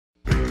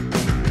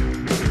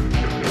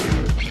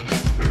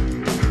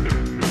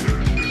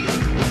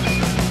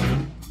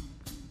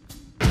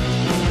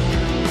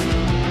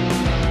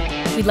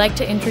we'd like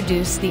to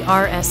introduce the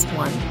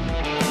RS01.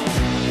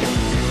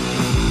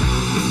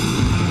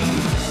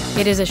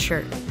 It is a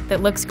shirt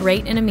that looks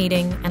great in a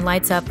meeting and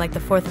lights up like the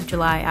 4th of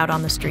July out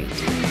on the street.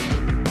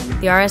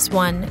 The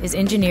RS01 is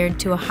engineered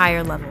to a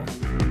higher level.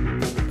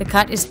 The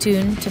cut is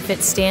tuned to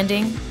fit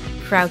standing,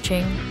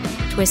 crouching,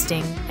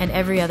 twisting, and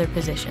every other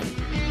position.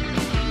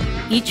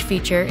 Each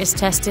feature is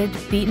tested,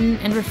 beaten,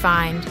 and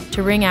refined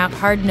to wring out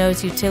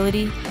hard-nosed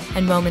utility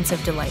and moments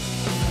of delight.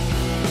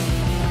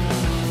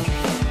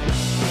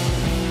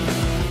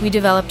 We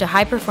developed a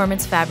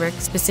high-performance fabric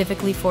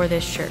specifically for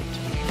this shirt.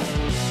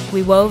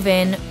 We wove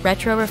in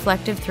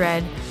retro-reflective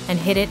thread and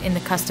hid it in the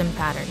custom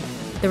pattern.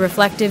 The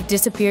reflective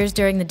disappears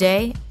during the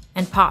day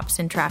and pops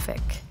in traffic.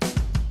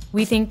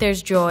 We think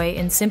there's joy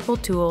in simple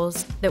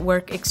tools that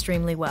work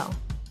extremely well.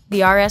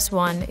 The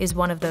RS01 is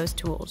one of those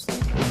tools.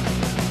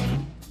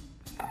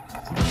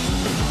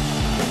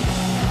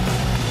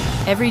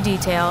 Every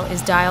detail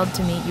is dialed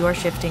to meet your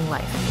shifting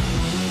life.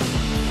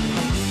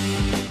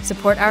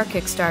 Support our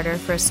Kickstarter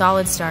for a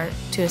solid start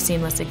to a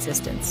seamless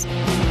existence.